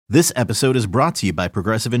This episode is brought to you by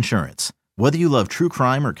Progressive Insurance. Whether you love true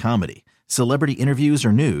crime or comedy, celebrity interviews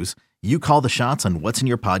or news, you call the shots on what's in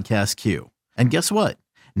your podcast queue. And guess what?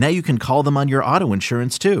 Now you can call them on your auto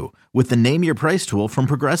insurance too with the Name Your Price tool from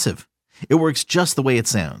Progressive. It works just the way it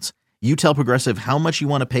sounds. You tell Progressive how much you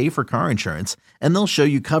want to pay for car insurance, and they'll show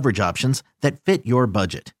you coverage options that fit your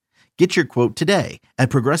budget. Get your quote today at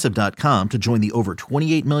Progressive.com to join the over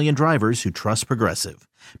 28 million drivers who trust Progressive.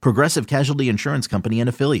 Progressive Casualty Insurance Company and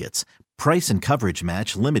Affiliates. Price and coverage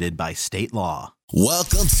match limited by state law.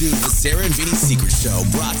 Welcome to the Sarah and Vinny Secret Show,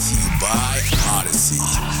 brought to you by Odyssey.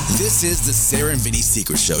 This is the Sarah and Vinny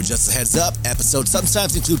Secret Show. Just a heads up, episodes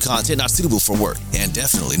sometimes include content not suitable for work and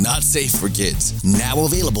definitely not safe for kids. Now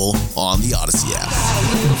available on the Odyssey app.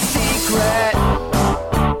 Secret,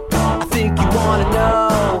 I think you want to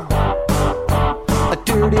know a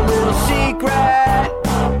dirty little secret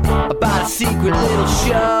about a secret little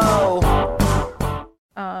show.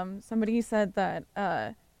 Somebody said that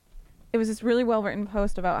it was this really well-written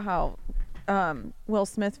post about how Will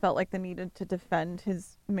Smith felt like they needed to defend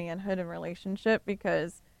his manhood and relationship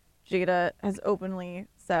because Jada has openly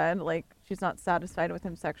said, like, she's not satisfied with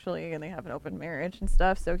him sexually and they have an open marriage and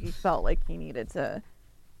stuff, so he felt like he needed to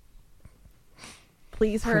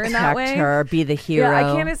please her in that way. Protect her, be the hero.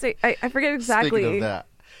 Yeah, I can't say, I forget exactly. Speaking of that,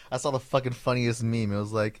 I saw the fucking funniest meme. It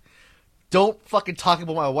was like, don't fucking talk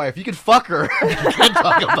about my wife. You can fuck her. You can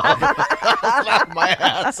talk about her. Laugh my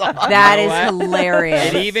ass off. That is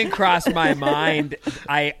hilarious. It even crossed my mind.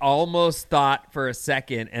 I almost thought for a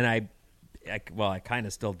second, and I kind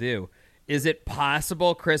of still do. Is it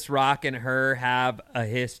possible Chris Rock and her have a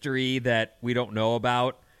history that we don't know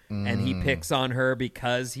about, and he picks on her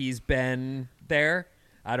because he's been there?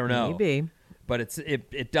 I don't know. Maybe. But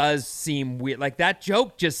it does seem weird. Like, that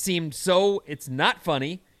joke just seemed so. It's not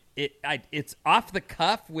funny. It's off the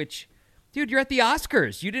cuff. Which, dude, you're at the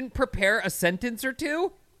Oscars. You didn't prepare a sentence or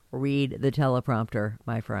two. Read the teleprompter,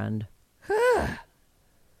 my friend.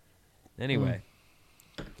 Anyway,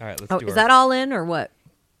 all right, let's do it. Is that all in or what?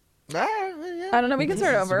 I don't know, we can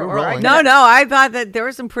start over. We're rolling. No, I thought that there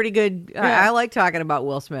was some pretty good. I like talking about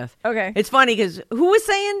Will Smith. Okay. It's funny because who was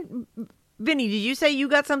saying? Vinny, did you say you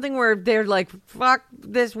got something where they're like, fuck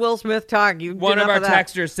this Will Smith talk? One of our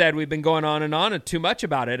texters said we've been going on and too much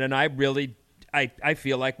about it, and I really, I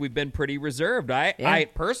feel like we've been pretty reserved. I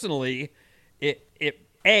personally,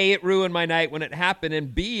 it ruined my night when it happened,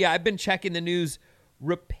 and B, I've been checking the news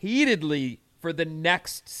repeatedly for the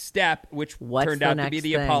next step, which turned out to be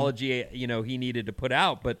the apology he needed to put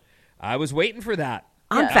out, but I was waiting for that.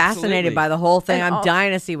 I'm fascinated by the whole thing. And I'm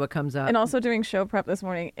dying to see what comes up. And also doing show prep this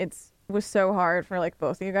morning, was so hard for like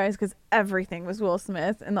both of you guys because everything was Will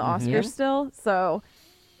Smith in the Oscars still. So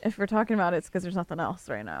if we're talking about it, it's because there's nothing else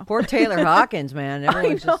right now. Poor Taylor Hawkins, man.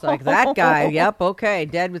 Everyone's just like, that guy. Yep, okay.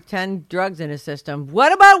 Dead with 10 drugs in his system.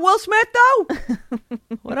 What about Will Smith, though?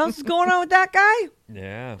 What else is going on with that guy?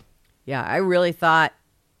 Yeah. Yeah, I really thought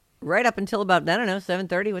right up until about, I don't know,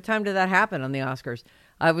 7:30. What time did that happen on the Oscars?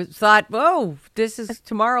 I thought,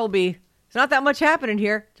 tomorrow will be, it's not that much happening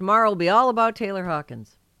here. Tomorrow will be all about Taylor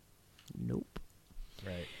Hawkins. Nope.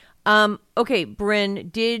 Right. Okay, Bryn,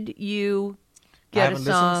 did you get a song? I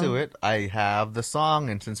haven't listened to it. I have the song,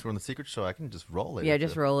 and since we're on the Secret Show, I can just roll it. Yeah,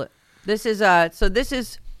 just roll it. This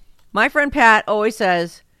is my friend Pat always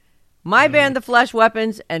says, my band, The Flesh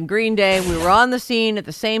Weapons, and Green Day, we were on the scene at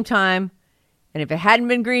the same time, and if it hadn't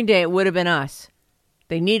been Green Day, it would have been us.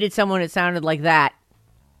 They needed someone that sounded like that.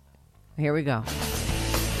 Here we go.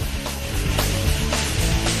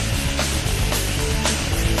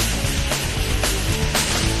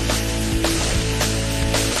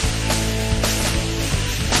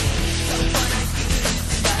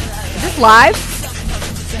 Is this live?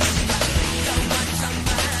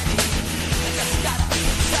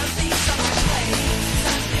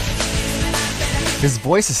 His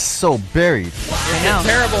voice is so buried. It's a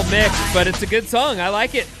terrible mix, but it's a good song. I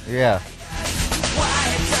like it. Yeah.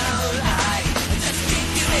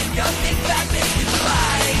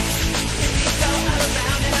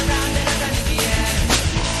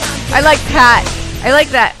 I like Pat. I like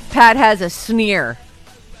that Pat has a sneer,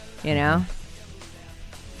 you know?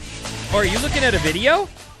 Or are you looking at a video?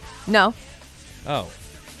 No, Oh.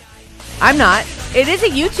 I'm not. It is a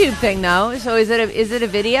YouTube thing, though. So is it a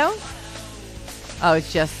video? Oh,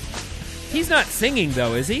 it's just... He's not singing,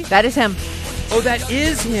 though, is he? That is him. Oh, that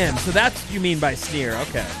is him. So that's what you mean by sneer.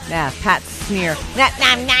 Okay. Yeah, Pat's sneer.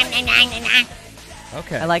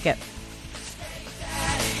 Okay. I like it.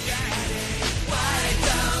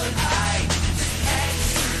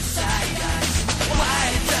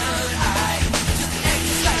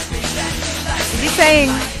 Is he saying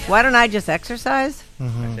Why don't I just exercise? I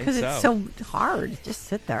think Because it's so hard. Just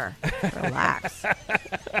sit there, relax. All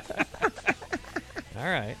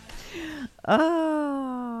right.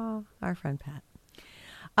 Oh, our friend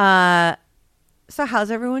Pat. So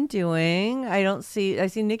how's everyone doing? I see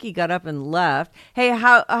Nikki got up and left. Hey,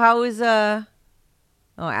 how is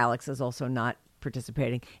Alex is also not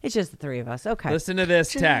participating. It's just the three of us. Okay. Listen to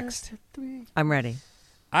this text. I'm ready.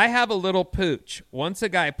 I have a little pooch. Once a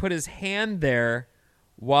guy put his hand there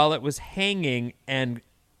while it was hanging and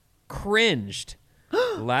cringed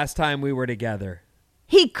last time we were together.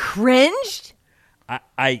 He cringed?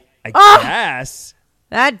 I guess.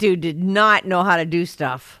 That dude did not know how to do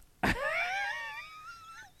stuff.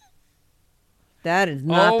 That is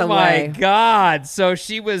not the way. Oh, my God. So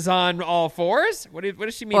she was on all fours? What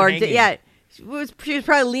does she mean hanging? She was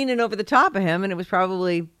probably leaning over the top of him, and it was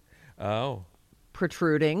probably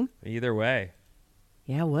protruding. Either way.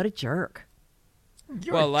 Yeah, what a jerk.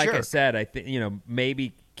 I said, I think,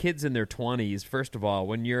 maybe kids in their 20s, first of all,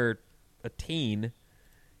 when you're a teen,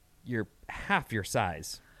 you're half your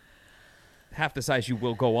size. Half the size you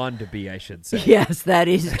will go on to be, I should say. Yes, that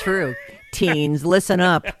is true. Teens, listen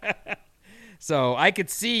up. So I could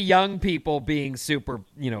see young people being super,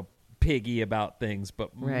 piggy about things,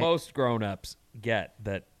 but most grown-ups get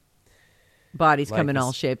that bodies come in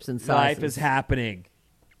all shapes and sizes. Life is happening.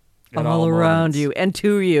 All around you and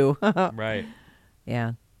to you. Right.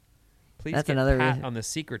 Yeah. Please That's get another Pat reason. on The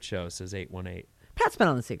Secret Show, says 818. Pat's been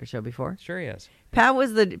on The Secret Show before. Sure he has. Pat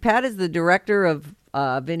is the director of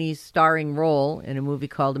Vinny's starring role in a movie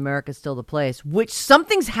called America's Still the Place, which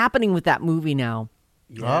something's happening with that movie now.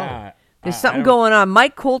 Yeah. There's something going on.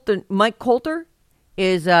 Mike Coulter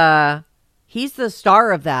is he's the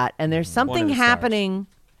star of that, and there's something happening.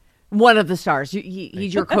 One of the stars.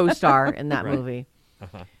 He's your co-star in that movie.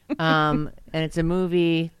 And it's a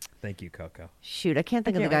movie. Thank you, Coco. Shoot, I can't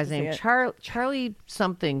think of the guy's name. Charlie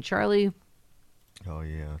something. Charlie. Oh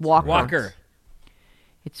yeah. Walker.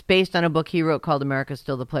 It's based on a book he wrote called America's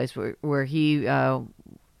Still the Place, where he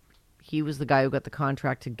was the guy who got the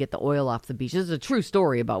contract to get the oil off the beach. This is a true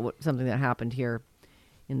story about something that happened here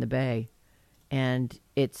in the Bay. And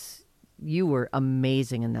you were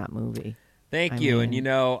amazing in that movie. Thank you. And,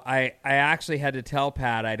 I actually had to tell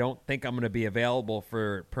Pat I don't think I'm going to be available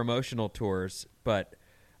for promotional tours, but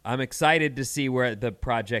I'm excited to see where the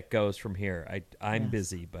project goes from here. I'm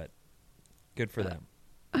busy, but good for them.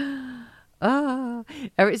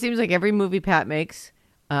 It seems like every movie Pat makes,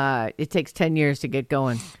 it takes 10 years to get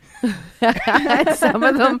going. Some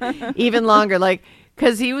of them even longer,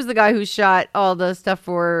 because he was the guy who shot all the stuff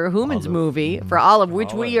for Human's movie, for Olive,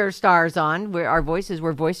 which we are stars on. Our voices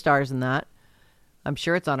were voice stars in that. I'm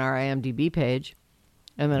sure it's on our IMDb page.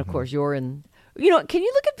 And then, of course, you're in... can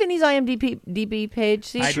you look at Vinny's IMDb page?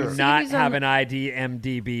 See, I do not have an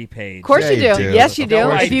IMDb page. Of course you do. Yes, you do.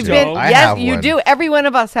 I If you've don't. been, yes, you do. Every one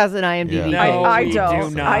of us has an IMDb page. No, I we don't.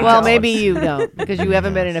 do not. Well, maybe you don't because you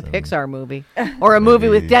haven't been in a Pixar movie or a movie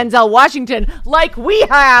with Denzel Washington like we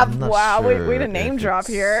have. Wow, way to name drop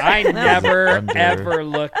here. I never, ever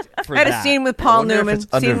looked for I had that. a scene with Paul If Newman. it's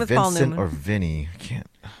under Scene with Paul Vincent Newman. or Vinny. I can't.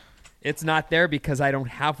 It's not there because I don't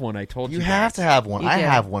have one. I told you. You have to have one. You I do.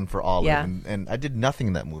 have one for Olive, Yeah. and I did nothing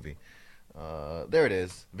in that movie. There it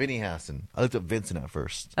is. Vinny Hassan. I looked up Vincent at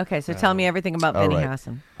first. Okay, so tell me everything about all Vinny right.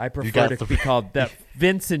 Hassan. I got prefer to be called that.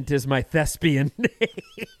 Vincent is my thespian name.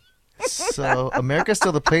 So America's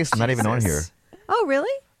Still the Place is not even on here. Oh, really?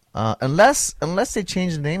 Unless they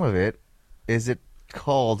change the name of it. Is it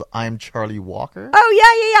called I'm Charlie Walker?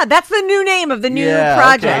 Oh, yeah. That's the new name of the new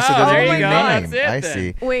project. Okay, so Oh, there's there a you new go. name. That's it I then.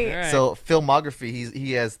 see. Wait. All right. So filmography,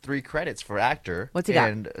 he has 3 credits for actor. What's he got?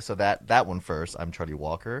 And so that one first. I'm Charlie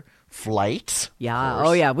Walker. Flight. Yeah. of course,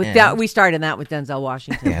 Oh, yeah. With and, that, we started in that with Denzel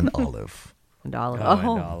Washington and Olive. and Olive. Oh, and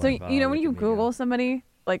Oh, Olive. So when you look at me Google go. somebody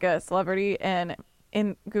like a celebrity, and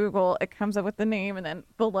in Google it comes up with the name, and then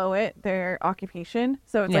below it their occupation.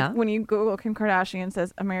 So it's Yeah. like when you Google Kim Kardashian, it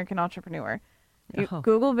says American entrepreneur. You Oh.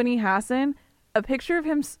 Google Vinny Hassan, a picture of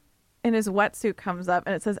him in his wetsuit comes up,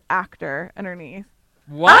 and it says actor underneath.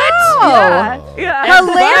 What? Oh. Yeah.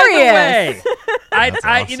 Hilarious. I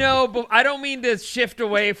awesome. but I don't mean to shift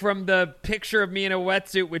away from the picture of me in a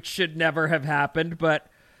wetsuit, which should never have happened, but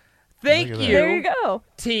thank Look you, at that. There you go.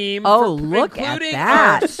 team, Oh, for look at including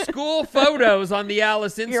that. our school photos on the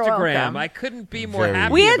Alice You're Instagram. welcome. I couldn't be more Very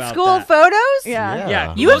happy We had about school that. photos? Yeah.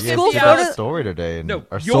 Yeah, You have look at school the photos? Alice- Story today, and No,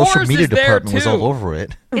 our yours social media is there, department was all too. over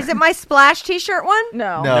it. Is it my Splash t-shirt one?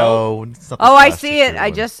 No. No, it's not the Oh, I Splash see it. T-shirt I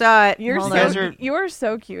one. just saw it. You're Hold so on. guys are- you are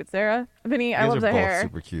so cute, Sarah. Vinny, I You guys love are the both hair.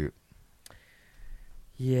 super cute.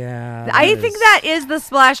 Yeah, I that think is- that is the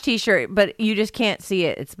Splash t-shirt, but you just can't see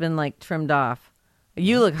it. It's been trimmed off.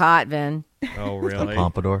 You look hot, Vin. Oh, The really?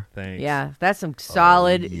 pompadour. Thanks. Yeah, that's some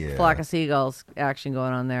solid yeah. flock of seagulls action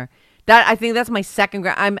going on there. I think that's my second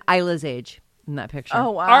grade. I'm Isla's age in that picture.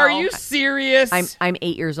 Oh wow. Are you serious? I'm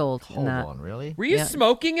 8 years old in Hold that. on, really? Were you Yeah.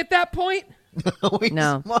 smoking at that point? Wait,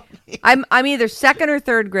 No. smoking. I'm either second or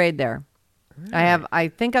third grade there. I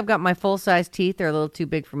think I've got my full size teeth. They're a little too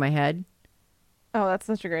big for my head. Oh, that's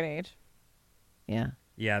such a great age. Yeah.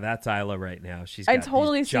 Yeah, that's Isla right now. She's I got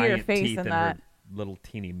totally these see your giant face teeth in her that. little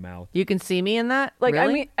teeny mouth. You can see me in that? Like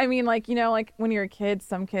Really? I mean, like like when you're a kid,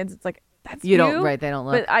 some kids, it's like that's You don't- right, they don't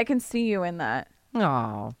look. But I can see you in that.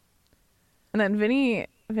 Oh. And then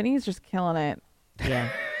Vinny's just killing it. Yeah.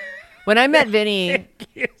 When I met Vinny,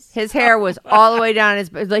 his hair was all the way down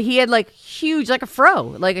his, like he had like huge, like a fro,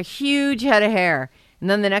 like a huge head of hair. And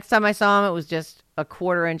then the next time I saw him, it was just a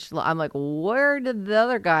 1/4 inch. I'm like, where did the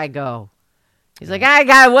other guy go? He's like, I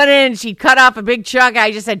got 1 inch. He cut off a big chunk.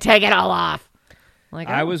 I just said, take it all off. I'm like,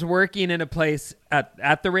 I oh. was working in a place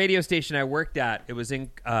at the radio station I worked at. It was in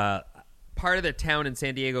part of the town in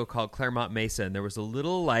San Diego called Claremont Mesa, and there was a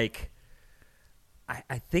little like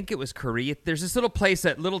I think it was Korea. There's this little place,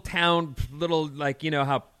 that little town, little like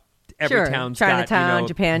how every Sure, town's Chinatown,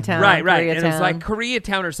 got Japantown, right, and it was Koreatown. like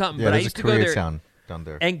Koreatown or something. Yeah, but I there's used a to go there Koreatown down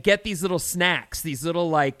there. and get these little snacks, these little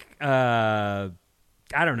like I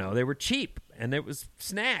don't know, they were cheap, and it was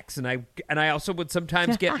snacks, and I also would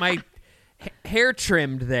sometimes get my hair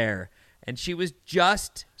trimmed there, and she was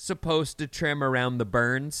just supposed to trim around the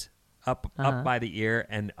burns up by the ear,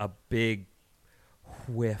 and a big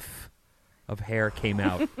whiff of hair came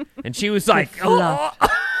out, and she was like, "Oh!"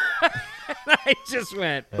 I just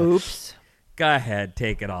went, Oops. "Go ahead,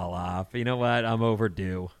 take it all off. You know what? I'm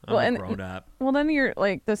overdue. I'm grown up." Well, then you're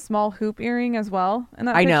like the small hoop earring as well. In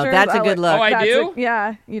that I know, picture. that's a good look. Oh, I That's do?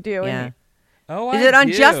 yeah, you do. Yeah. And Oh, Is I it on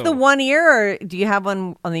do. just the one ear, or do you have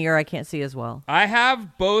one on the ear I can't see as well? I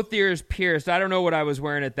have both ears pierced. I don't know what I was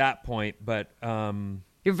wearing at that point, but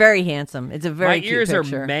You're very handsome. It's a very my cute ears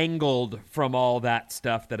picture. are mangled from all that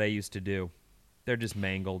stuff that I used to do. They're just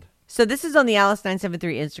mangled. So this is on the Alice973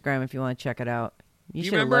 Instagram if you want to check it out. You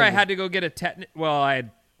should remember have I loved had to go get a well, I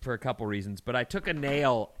had for a couple reasons, but I took a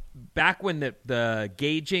nail back when the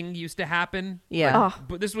gauging used to happen. Yeah.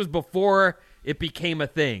 But this was before it became a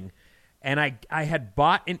thing. And I had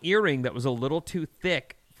bought an earring that was a little too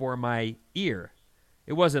thick for my ear.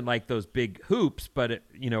 It wasn't like those big hoops, but it,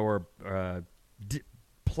 or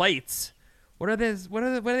plates. What are those? What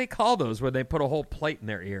do they call those? Where they put a whole plate in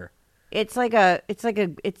their ear? Isn't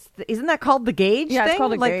that called the gauge Yeah, thing? it's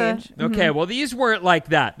called a Like gauge. Okay, well, these weren't like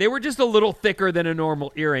that. They were just a little thicker than a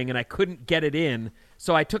normal earring, and I couldn't get it in.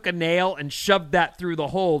 So I took a nail and shoved that through the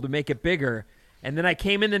hole to make it bigger. And then I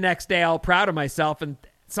came in the next day all proud of myself, and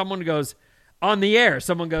someone goes, on the air,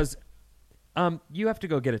 someone goes, you have to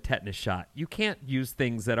go get a tetanus shot. You can't use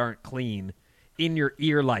things that aren't clean in your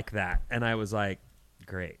ear like that. And I was like,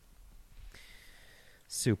 great.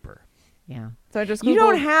 Super. Yeah. so I just You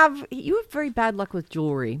Googled- have very bad luck with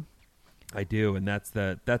jewelry. I do, and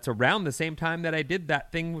that's around the same time that I did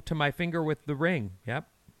that thing to my finger with the ring. Yep.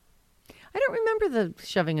 I don't remember the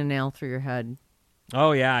shoving a nail through your head.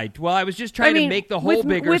 Oh yeah. I was just trying to make the hole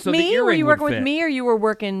bigger with so me, the earring were you would working fit. with me or you were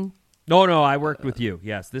working? No, I worked with you.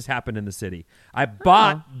 Yes, this happened in the city. I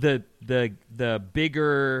bought the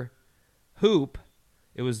bigger hoop.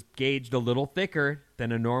 It was gauged a little thicker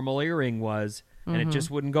than a normal earring was, and it just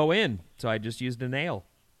wouldn't go in. So I just used a nail.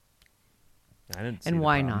 I didn't. See And the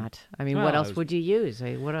why problem. not? I mean, Well, what I else was would you use?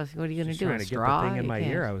 What else? What are you going to Just do? trying A to straw? get the thing in You my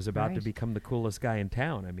can't- ear. I was about to right. become the coolest guy in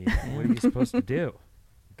town. I mean, what are you supposed to do?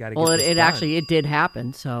 Got to Well, get this it done. actually did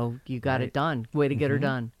happen, so you got Right. it done. Way to get her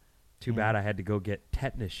done. Too bad I had to go get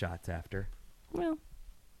tetanus shots after. Well,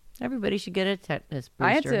 everybody should get a tetanus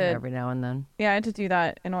I had booster to- every now and then. Yeah, I had to do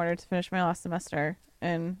that in order to finish my last semester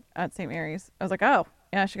at St. Mary's. I was like, oh,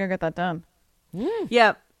 yeah, I should go get that done.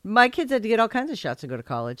 Yeah, my kids had to get all kinds of shots to go to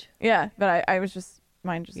college. Yeah, but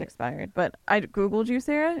mine just expired. But I Googled you,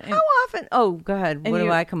 Sarah. And How often? Oh, go ahead. And What do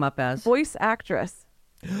you- I come up as? voice actress.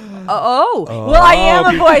 Well, I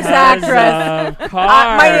am a voice actress. Of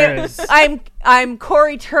My name, Cars. I'm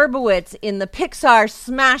Corey Turbowitz in the Pixar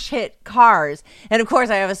smash hit Cars, and of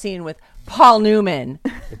course I have a scene with Paul Newman.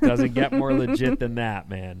 It doesn't get more legit than that,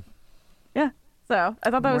 man. Yeah. So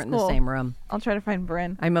I thought that We're was in cool. the same room. I'll try to find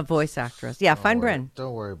Bryn. I'm a voice actress. Yeah, find Bryn.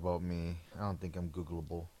 Don't worry about me. I don't think I'm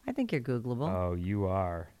Googleable. I think you're Googleable. Oh, you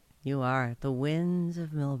are. You are the winds of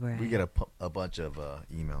Millbrae. We get a bunch of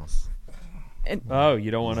emails. Oh,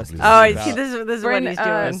 you don't want us to Oh, I see see. that. This is Bryn, what he's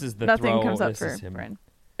doing. This is the nothing throw. comes up This for is him. Bryn.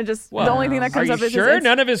 It just Well, the only thing that are comes you up is sure his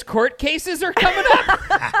none of his court cases are coming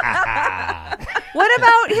up? What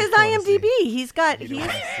about his wanna see. IMDb? He's got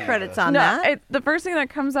credits on No, that. the first thing that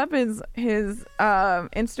comes up is his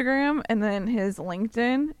Instagram, and then his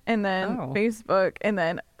LinkedIn, and then Oh. Facebook, and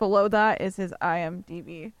then below that is his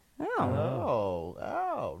IMDb. Oh.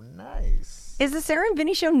 Oh, nice. Is the Sarah and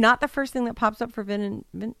Vinny show not the first thing that pops up for Vin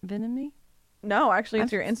and me? No, actually,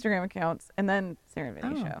 it's your Instagram accounts, and then Sarah and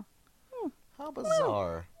Vinny Oh. show. How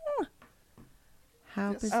bizarre.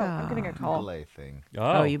 How Oh, bizarre. I'm getting a call. Delay thing.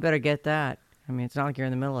 Oh, you better get that. I mean, it's not like you're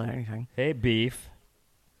in the middle of anything. Hey, beef.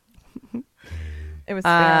 It was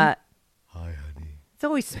spam. Hi, honey. It's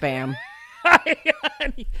always spam. Hi,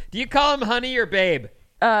 honey. Do you call him honey or babe?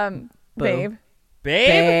 Babe. Babe?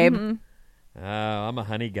 Babe. Oh, I'm a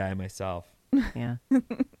honey guy myself. Yeah.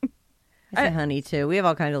 I say honey, too. We have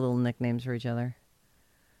all kinds of little nicknames for each other.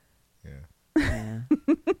 Yeah.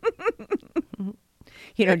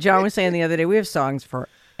 You know, John was saying the other day, we have songs for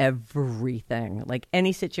everything. Like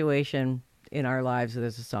any situation in our lives,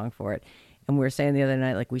 there's a song for it. And we were saying the other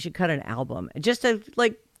night, like, we should cut an album just to,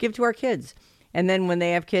 like, give to our kids. And then when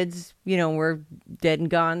they have kids, you know, we're dead and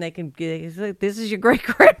gone, they can get, it's like, this is your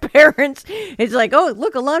great-grandparents. It's like, oh,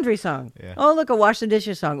 look, a laundry song. Yeah. Oh, look, a wash the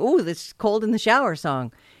dishes song. Oh, this cold in the shower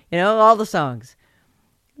song. You know, all the songs.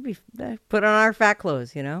 We put on our fat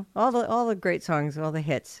clothes, you know. All the great songs, all the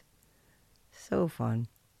hits. So fun.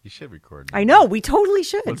 You should record. I know, we totally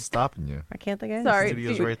should. What's stopping you? I can't think of Sorry. anything.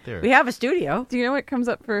 Studio's right there. We have a studio. Do you know what comes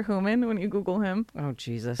up for Human when you Google him? Oh,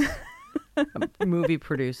 Jesus. A movie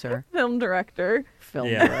producer, Film director. film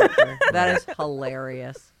Yeah. director. That is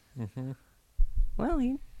hilarious. Well,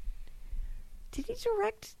 did he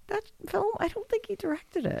direct that film? I don't think he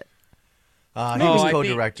directed it. He No, was I think-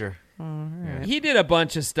 co-director. He did a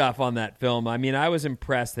bunch of stuff on that film. I mean, I was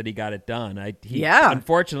impressed that he got it done. Yeah.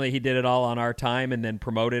 Unfortunately, he did it all on our time and then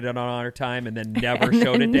promoted it on our time and then never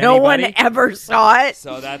showed it to No anybody. one ever saw it.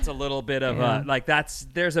 So that's a little bit of Yeah.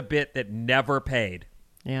 there's a bit that never paid.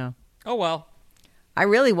 Yeah. Oh, well. I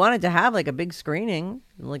really wanted to have like a big screening,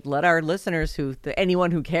 like let our listeners anyone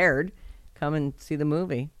who cared come and see the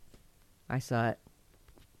movie. I saw it.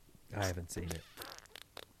 I haven't seen it.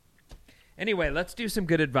 Anyway, let's do some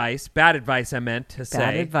good advice. Bad advice, I meant to say.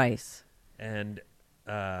 Bad advice. And,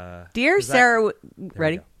 Dear is that- Sarah,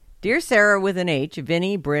 ready? go. Dear Sarah with an H,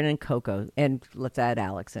 Vinny, Bryn, and Coco. And let's add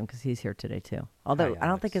Alex in because he's here today too. Although Hi, I don't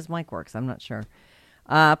Alex. think his mic works. I'm not sure.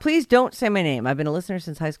 Please don't say my name. I've been a listener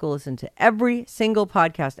since high school, listened to every single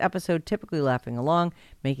podcast episode, typically laughing along,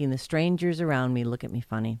 making the strangers around me look at me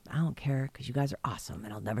funny. I don't care because you guys are awesome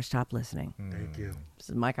and I'll never stop listening. Thank you. This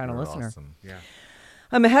is my kind of You're listener. awesome. Yeah.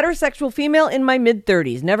 I'm a heterosexual female in my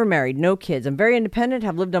mid-30s, never married, no kids. I'm very independent,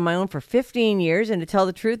 have lived on my own for 15 years, and to tell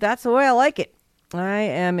the truth, that's the way I like it. I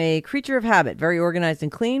am a creature of habit, very organized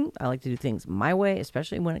and clean. I like to do things my way,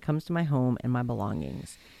 especially when it comes to my home and my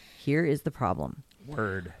belongings. Here is the problem.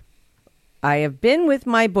 Word. I have been with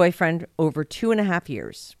my boyfriend over 2.5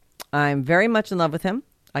 years. I'm very much in love with him.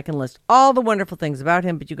 I can list all the wonderful things about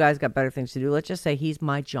him, but you guys got better things to do. Let's just say he's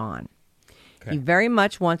my John. Okay. He very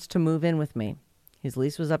much wants to move in with me. His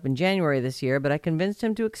lease was up in January this year, but I convinced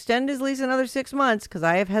him to extend his lease another 6 months because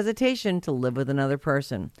I have hesitation to live with another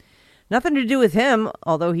person. Nothing to do with him,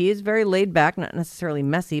 although he is very laid back, not necessarily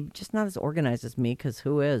messy, but just not as organized as me, because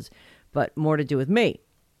who is? But more to do with me.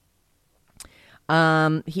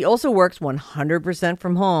 He also works 100%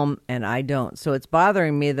 from home, and I don't. So it's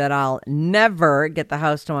bothering me that I'll never get the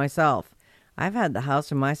house to myself. I've had the house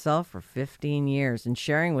to myself for 15 years, and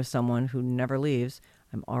sharing with someone who never leaves,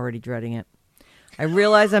 I'm already dreading it. I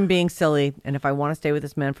realize I'm being silly, and if I want to stay with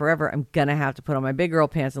this man forever, I'm going to have to put on my big girl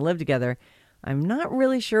pants and live together. I'm not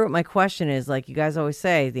really sure what my question is. Like you guys always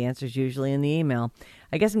say, the answer's usually in the email.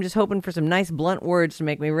 I guess I'm just hoping for some nice blunt words to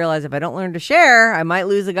make me realize if I don't learn to share, I might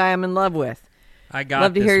lose the guy I'm in love with. I got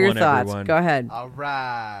Love to this hear your one, thoughts. everyone. Go ahead. All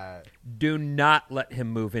right. Do not let him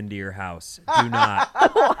move into your house. Do not.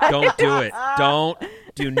 Don't do it.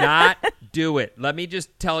 Do not do it. Let me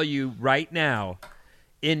just tell you right now,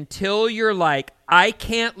 until you're like, I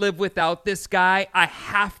can't live without this guy, I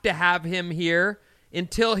have to have him here,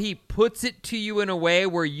 until he puts it to you in a way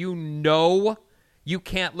where you know you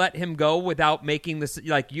can't let him go without making this,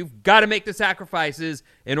 like, you've got to make the sacrifices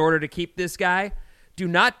in order to keep this guy. Do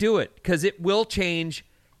not do it, because it will change,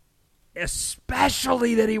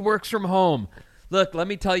 especially that he works from home. Look, let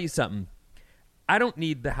me tell you something. I don't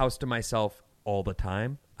need the house to myself all the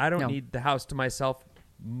time. I don't No. need the house to myself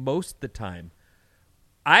most of the time.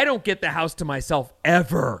 I don't get the house to myself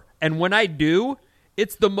ever. And when I do,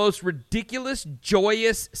 it's the most ridiculous,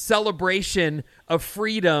 joyous celebration of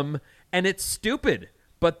freedom, and it's stupid.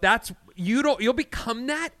 But you'll become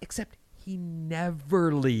that, except he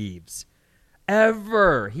never leaves.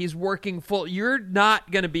 ever. He's working full. You're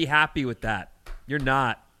not going to be happy with that. You're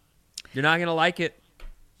not. You're not going to like it.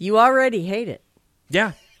 You already hate it.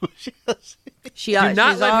 Yeah. Do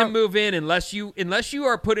not let him move in unless you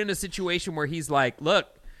are put in a situation where he's like, look,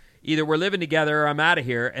 either we're living together or I'm out of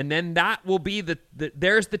here. And then that will be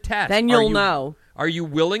there's the test. Then you'll know. Are you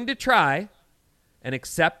willing to try and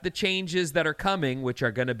accept the changes that are coming, which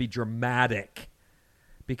are going to be dramatic?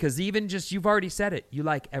 Because even just, you've already said it, you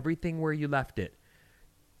like everything where you left it.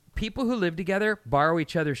 People who live together borrow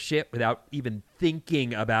each other's shit without even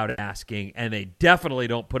thinking about asking, and they definitely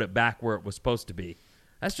don't put it back where it was supposed to be.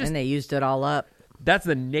 And they used it all up. That's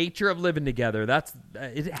the nature of living together.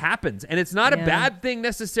 It happens. And it's not a bad thing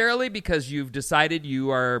necessarily, because you've decided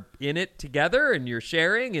you are in it together and you're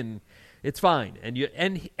sharing, and it's fine.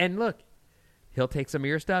 And look, he'll take some of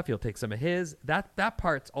your stuff, he'll take some of his. That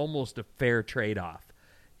part's almost a fair trade-off.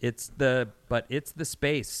 But it's the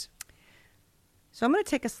space. So I'm going to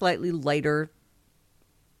take a slightly lighter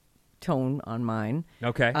tone on mine.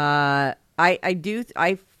 Okay. I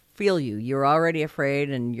feel you. You're already afraid,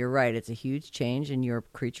 and you're right. It's a huge change, and you're a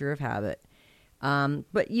creature of habit.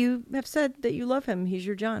 But you have said that you love him. He's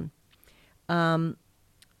your John. I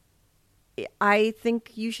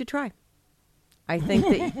think you should try. I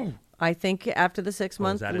think after the 6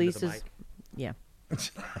 month lease is, yeah.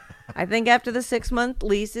 I think after the 6 month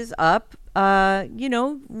lease is up,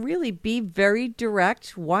 really be very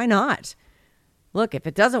direct. Why not? Look, if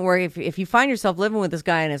it doesn't work, if you find yourself living with this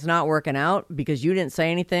guy and it's not working out because you didn't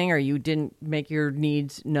say anything or you didn't make your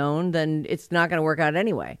needs known, then it's not going to work out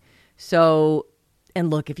anyway. So, and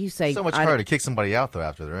look, if you say so much harder to kick somebody out though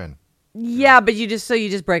after they're in. Yeah, but you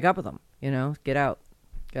just break up with them. Get out,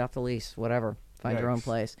 get off the lease, whatever. Find your own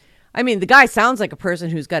place. I mean, the guy sounds like a person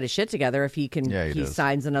who's got his shit together. If he can, he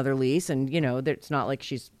signs another lease, and it's not like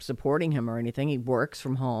she's supporting him or anything. He works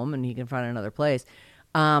from home, and he can find another place.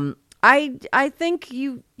 I think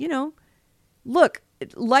look,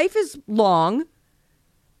 life is long,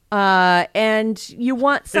 and you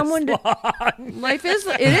want someone to. Life is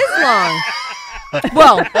long.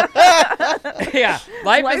 Well, yeah,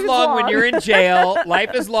 life is long when you're in jail.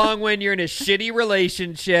 Life is long when you're in a shitty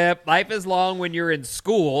relationship. Life is long when you're in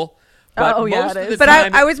school. But most of the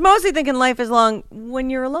time, I was mostly thinking life is long when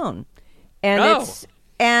you're alone, and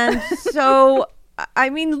so I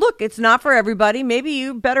mean, look, it's not for everybody. Maybe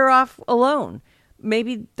you're better off alone.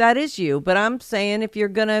 Maybe that is you. But I'm saying if you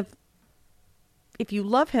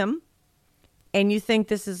love him, and you think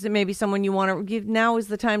this is maybe someone you want to give, now is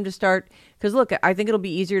the time to start. Because look, I think it'll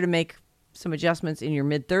be easier to make some adjustments in your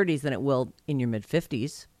mid-30s than it will in your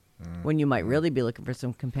mid-50s, when you might really be looking for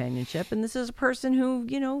some companionship. And this is a person who,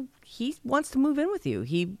 he wants to move in with you.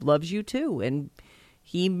 He loves you too. And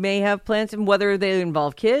he may have plans, and whether they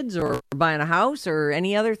involve kids or buying a house or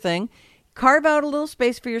any other thing. Carve out a little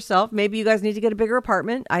space for yourself. Maybe you guys need to get a bigger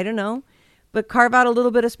apartment. I don't know. But carve out a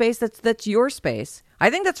little bit of space that's your space. I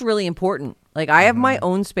think that's really important. Like, I have my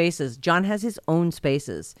own spaces. John has his own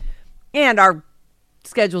spaces. And our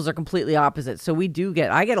schedules are completely opposite. So I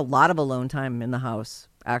get a lot of alone time in the house,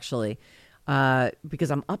 actually,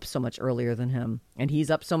 because I'm up so much earlier than him, and he's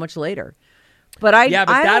up so much later. But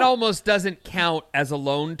that almost doesn't count as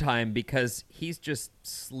alone time because he's just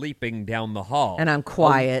sleeping down the hall. And I'm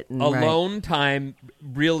quiet. Alone time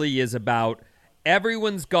really is about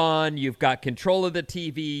everyone's gone. You've got control of the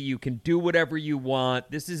TV. You can do whatever you want.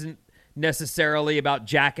 This isn't necessarily about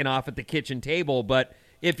jacking off at the kitchen table, but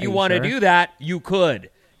if you want to do that, you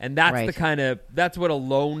could. And that's that's what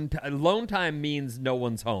alone time means. No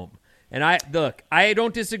one's home. And I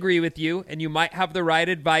don't disagree with you, and you might have the right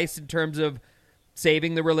advice in terms of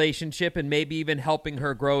saving the relationship and maybe even helping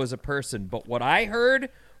her grow as a person. But what I heard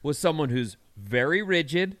was someone who's very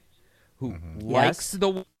rigid, who likes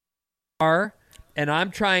the war, and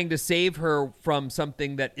I'm trying to save her from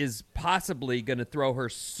something that is possibly going to throw her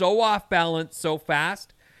so off balance so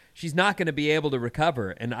fast, she's not going to be able to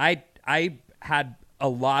recover. And I had a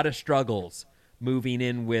lot of struggles moving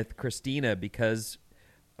in with Christina because,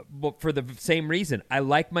 for the same reason, I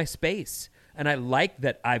like my space. And I like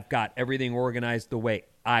that I've got everything organized the way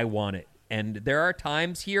I want it. And there are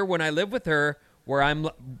times here when I live with her where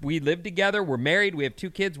we live together, we're married, we have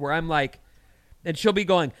 2 kids, where I'm like, and she'll be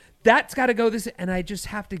going, that's got to go this, and I just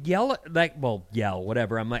have to yell,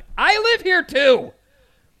 whatever. I'm like, I live here too.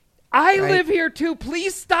 Live here too.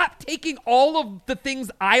 Please stop taking all of the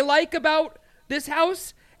things I like about this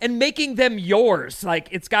house and making them yours. Like,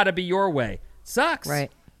 it's got to be your way. Sucks.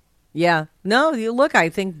 Right. Yeah. No, look, I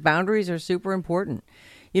think boundaries are super important.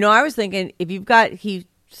 I was thinking he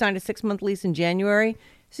signed a 6 month lease in January,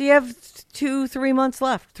 so you have 3 months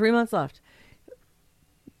left.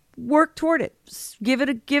 work toward it. Give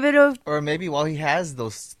it a. Or maybe while he has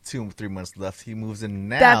those 2-3 months left, he moves in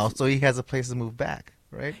now, That's- so he has a place to move back,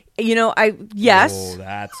 right? You know, yes. Oh,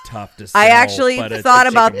 that's tough to say. I actually thought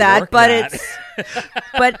about that, but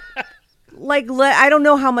but like, I don't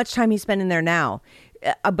know how much time he's spending there now.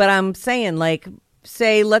 But I'm saying, like,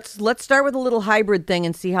 say, let's start with a little hybrid thing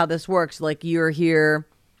and see how this works. Like, you're here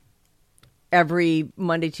every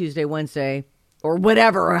Monday, Tuesday, Wednesday, or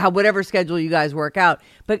whatever, or whatever schedule you guys work out.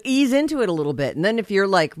 But ease into it a little bit. And then if you're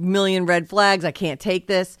like, million red flags, I can't take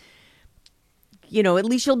this, you know, at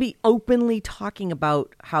least you'll be openly talking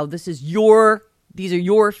about how these are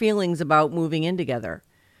your feelings about moving in together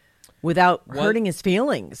without hurting his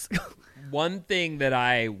feelings. One thing that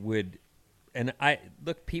I would, and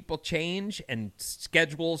look, people change and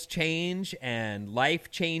schedules change and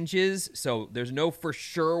life changes. So there's no for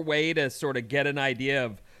sure way to sort of get an idea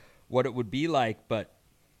of what it would be like. But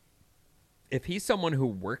if he's someone who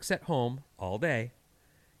works at home all day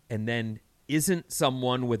and then isn't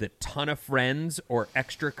someone with a ton of friends or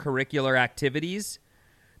extracurricular activities,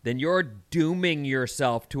 then you're dooming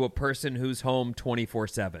yourself to a person who's home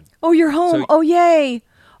 24/7. Oh, you're home. Oh, yay.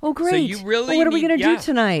 Oh, great. So you really what are we going to do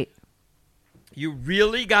tonight? You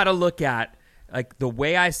really got to look at, like, the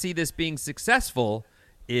way I see this being successful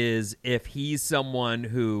is if he's someone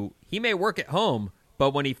who, he may work at home,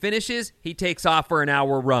 but when he finishes, he takes off for an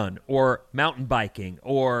hour run or mountain biking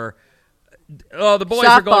or, the boys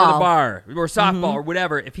are going to the bar or softball or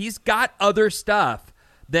whatever. If he's got other stuff,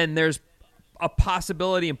 then there's a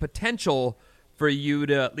possibility and potential for you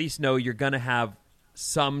to at least know you're going to have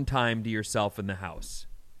some time to yourself in the house.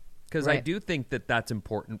 Because I do think that that's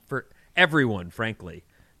important for everyone, frankly,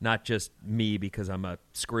 not just me because I'm a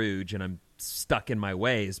Scrooge and I'm stuck in my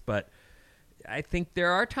ways. But I think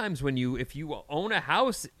there are times when if you own a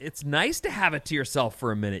house, it's nice to have it to yourself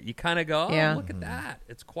for a minute. You kind of go, look at that.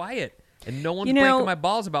 It's quiet. And no one's breaking my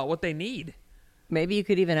balls about what they need. Maybe you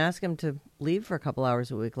could even ask him to leave for a couple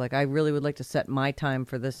hours a week. Like, I really would like to set my time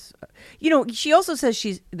for this. You know, she also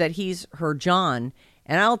says that he's her John.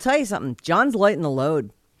 And I'll tell you something. John's lighting the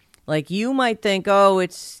load. Like, you might think,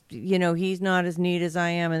 it's, you know, he's not as neat as I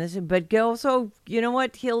am. And this, but also, you know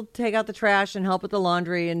what? He'll take out the trash and help with the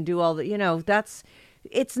laundry and do all the, you know,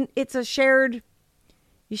 it's a shared,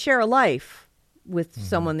 you share a life with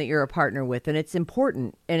someone that you're a partner with. And it's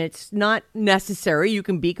important. And it's not necessary. You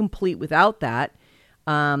can be complete without that.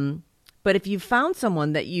 But if you found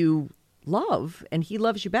someone that you love and he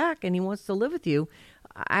loves you back and he wants to live with you,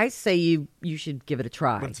 I say you should give it a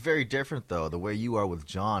try. But it's very different, though. The way you are with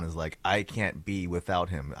John is like, I can't be without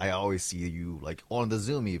him. I always see you, like, on the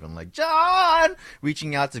Zoom even, like, John!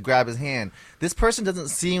 Reaching out to grab his hand. This person doesn't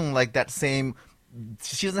seem like that same...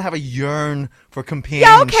 She doesn't have a yearn for companionship.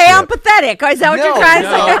 Yeah, okay, I'm pathetic. Is that what you're trying to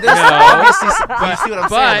say? You see what I'm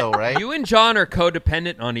saying, though, right? You and John are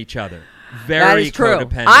codependent on each other. That Very is true.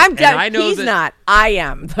 codependent. He's not. I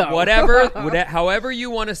am, though. However you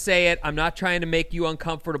want to say it, I'm not trying to make you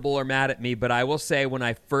uncomfortable or mad at me, but I will say when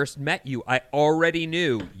I first met you, I already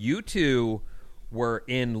knew you two were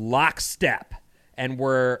in lockstep and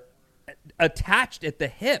were attached at the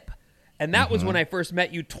hip. And that was when I first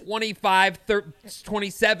met you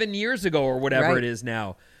 27 years ago or whatever it is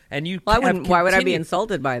now. And you why would I be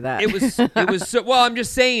insulted by that? It was so, well, I'm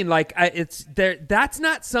just saying, like, it's there. That's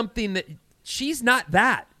not something that she's not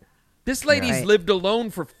that. This lady's lived alone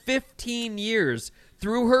for 15 years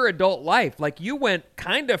through her adult life. Like, you went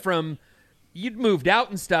kind of from, you'd moved out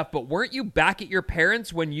and stuff, but weren't you back at your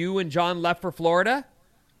parents when you and John left for Florida?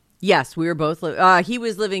 Yes, we were both. He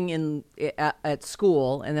was living at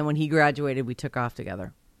school, and then when he graduated, we took off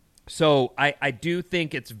together. So I do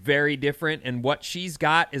think it's very different, and what she's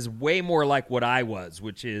got is way more like what I was,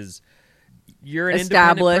 which is you're an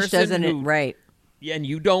established as right. Yeah, and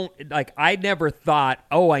you don't, like, I never thought,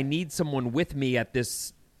 I need someone with me at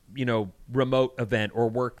this, you know, remote event or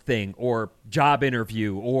work thing or job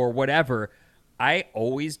interview or whatever. I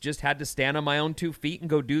always just had to stand on my own 2 feet and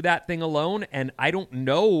go do that thing alone, and I don't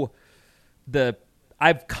know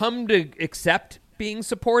I've come to accept being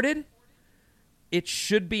supported. It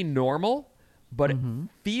should be normal, but it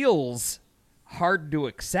feels hard to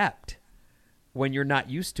accept when you're not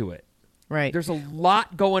used to it. Right. There's a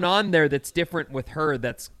lot going on there that's different with her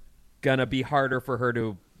that's going to be harder for her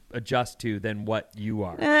to adjust to than what you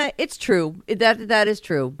are. It's true. That is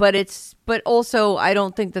true. But also, I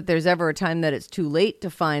don't think that there's ever a time that it's too late to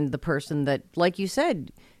find the person that, like you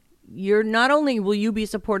said, you're not only will you be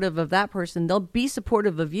supportive of that person, they'll be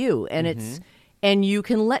supportive of you. And and you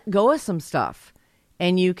can let go of some stuff.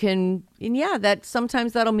 And you can, that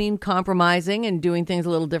sometimes that'll mean compromising and doing things a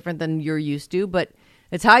little different than you're used to, but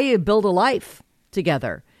it's how you build a life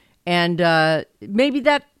together. And maybe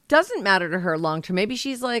that doesn't matter to her long term. Maybe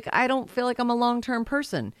she's like, I don't feel like I'm a long term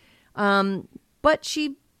person. But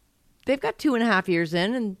they've got 2.5 years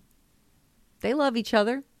in, and they love each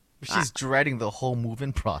other. She's dreading the whole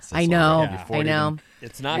move-in process. I know. already before it even-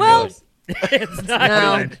 It's not Well, good. It's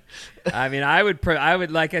not good. I mean, I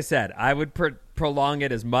would, like I said, I would prolong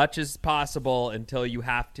it as much as possible until you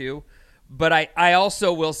have to. But I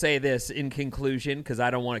also will say this in conclusion, because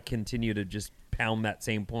I don't want to continue to just pound that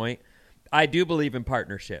same point. I do believe in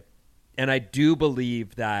partnership. And I do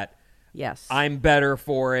believe that Yes. I'm better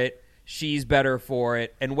for it. She's better for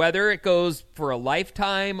it. And whether it goes for a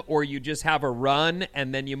lifetime or you just have a run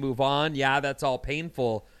and then you move on, yeah, that's all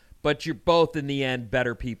painful. But you're both, in the end,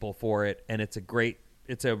 better people for it. And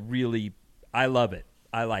I love it.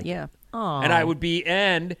 I like it. Aw. And I would be,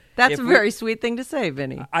 That's a very sweet thing to say,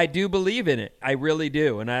 Vinny. I do believe in it. I really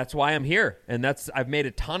do. And that's why I'm here. And I've made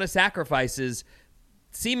a ton of sacrifices,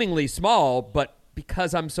 seemingly small, but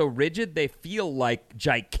because I'm so rigid, they feel like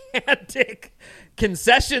gigantic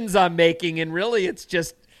concessions I'm making. And really, it's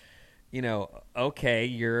just, okay,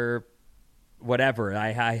 you're whatever.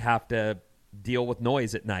 I have to deal with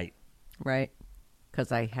noise at night. Right.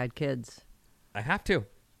 Because I had kids. I have to.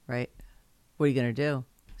 Right. What are you going to do?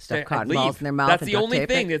 Stuff I'd cotton leave. balls in their mouth That's and the duct only tape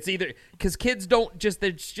thing. it? It's either because kids don't just,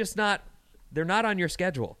 they're not on your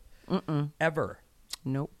schedule. Ever.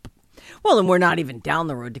 Nope. Well, and we're not even down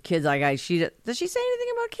the road to kids. Does she say anything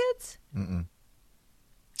about kids? Mm-mm.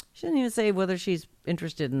 She didn't even say whether she's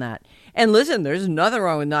interested in that. And listen, there's nothing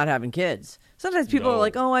wrong with not having kids. Sometimes people are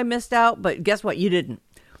like, oh, I missed out. But guess what? You didn't.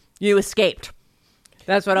 You escaped.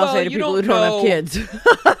 That's what I'll say to people who don't have kids.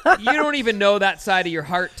 You don't even know that side of your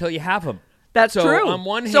heart till you have them. That's true. On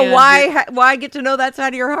one hand, so why get to know that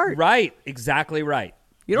side of your heart? Right. Exactly right.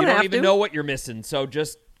 You don't have even to know what you're missing. So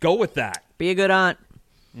just go with that. Be a good aunt.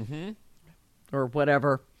 Mm-hmm. Or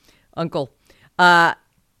whatever. Uncle.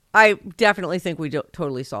 I definitely think we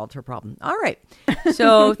totally solved her problem. All right.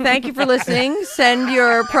 So thank you for listening. Send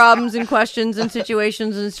your problems and questions and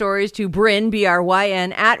situations and stories to Bryn,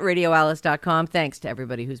 BRYN, at radioalice.com. Thanks to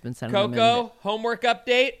everybody who's been sending them in. Coco, homework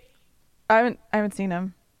update? I haven't seen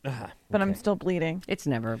him. But I'm still bleeding. It's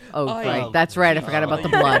never. Oh, right. That's right. I forgot about the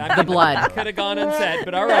blood. I The blood. could have gone unsaid,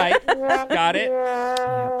 but all right. Got it.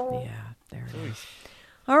 Yeah, there it is.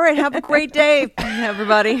 All right. Have a great day,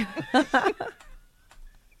 everybody.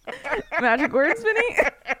 Magic words, Vinny?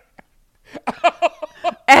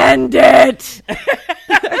 End it.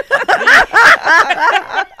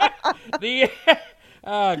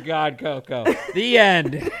 Oh, God, Coco. The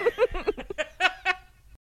end.